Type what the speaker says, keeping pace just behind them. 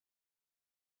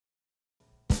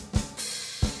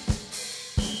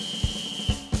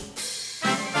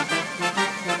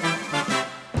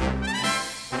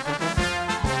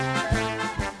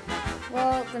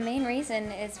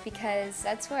reason is because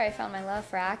that's where I found my love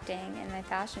for acting and my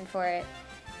passion for it.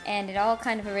 And it all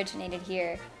kind of originated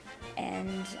here.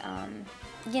 And,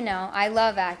 you know, I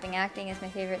love acting. Acting is my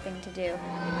favorite thing to do.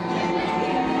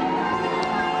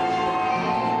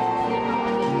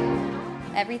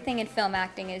 Everything in film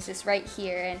acting is just right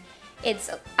here. And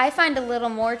I find a little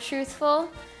more truthful,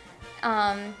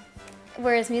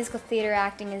 whereas musical theater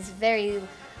acting is very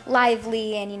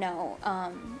lively and, you know,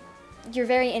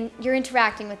 you're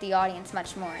interacting with the audience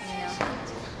much more, you know.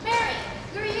 Mary,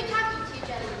 who are you talking to,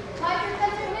 Jenny? Why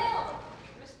Professor Hill?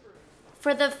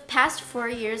 For the past 4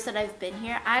 years that I've been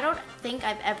here, I don't think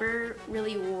I've ever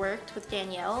really worked with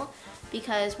Danielle,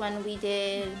 because when we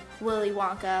did Willy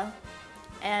Wonka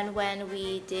and when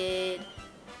we did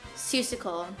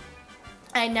Seussical,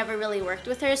 I never really worked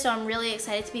with her, so I'm really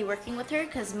excited to be working with her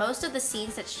because most of the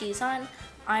scenes that she's on,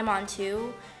 I'm on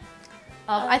too.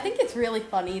 I think it's really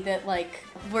funny that, like,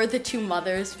 we're the two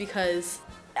mothers because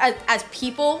as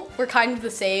people, we're kind of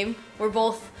the same. We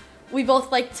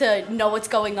both like to know what's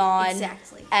going on.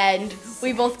 Exactly. And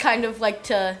we both kind of like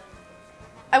to,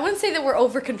 I wouldn't say that we're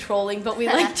over-controlling, but we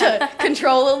like to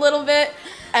control a little bit.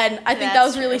 And I think that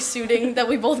was really suiting that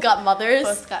we both got mothers.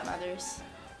 Both got mothers.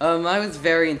 I was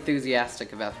very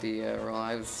enthusiastic about the role.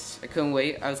 I couldn't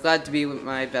wait. I was glad to be with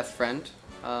my best friend.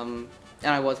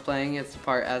 And I was playing its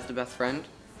part as the best friend.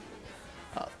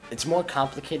 It's more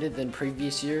complicated than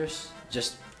previous years.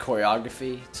 Just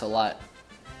choreography, it's a lot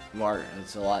more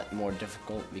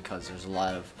difficult because there's a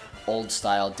lot of old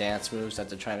style dance moves that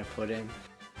they're trying to put in.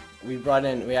 We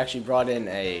actually brought in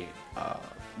a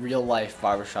real life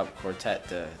barbershop quartet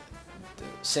to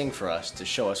sing for us, to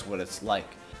show us what it's like.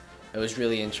 It was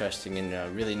really interesting and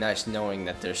really nice knowing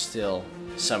that there's still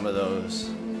some of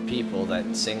those people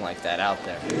that sing like that out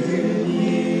there. Give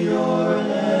me your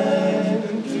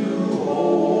hand to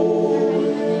hold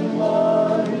in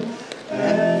mine,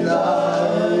 and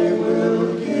I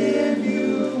will give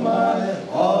you my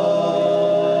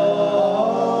heart,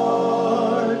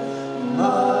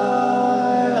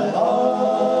 my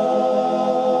heart.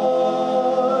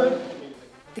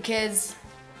 The kids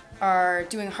are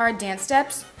doing hard dance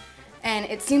steps, and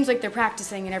it seems like they're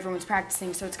practicing and everyone's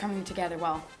practicing, so it's coming together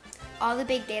well. All the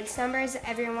big dance numbers,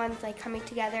 everyone's like coming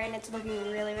together and it's looking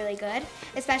really, really good,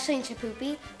 especially in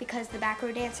Chapoopy because the back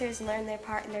row dancers learn their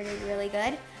part and they're doing really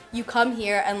good. You come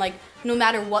here and, like, no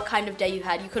matter what kind of day you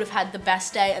had, you could have had the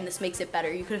best day and this makes it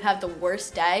better. You could have had the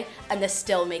worst day and this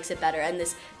still makes it better. And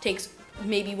this takes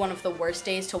maybe one of the worst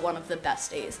days to one of the best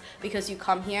days because you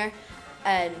come here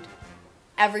and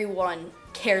everyone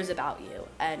cares about you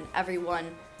and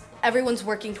everyone's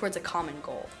working towards a common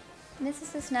goal.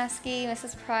 Mrs. Wisniewski,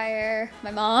 Mrs. Pryor,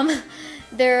 my mom,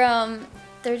 they're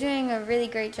doing a really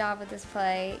great job with this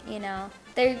play. You know,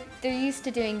 they're used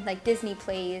to doing like Disney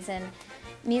plays, and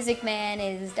Music Man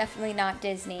is definitely not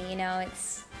Disney. You know,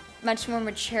 it's much more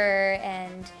mature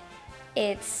and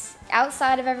it's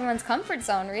outside of everyone's comfort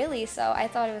zone, really. So I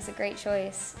thought it was a great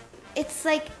choice. It's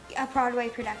like a Broadway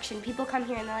production. People come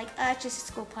here and they're like, it's just a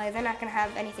school play. They're not gonna have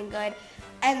anything good.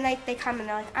 And like they come and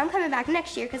they're like, I'm coming back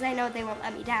next year because I know they won't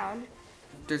let me down.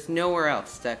 There's nowhere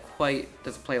else that quite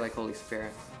does a play like Holy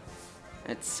Spirit.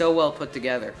 It's so well put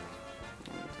together.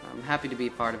 And I'm happy to be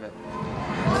a part of it.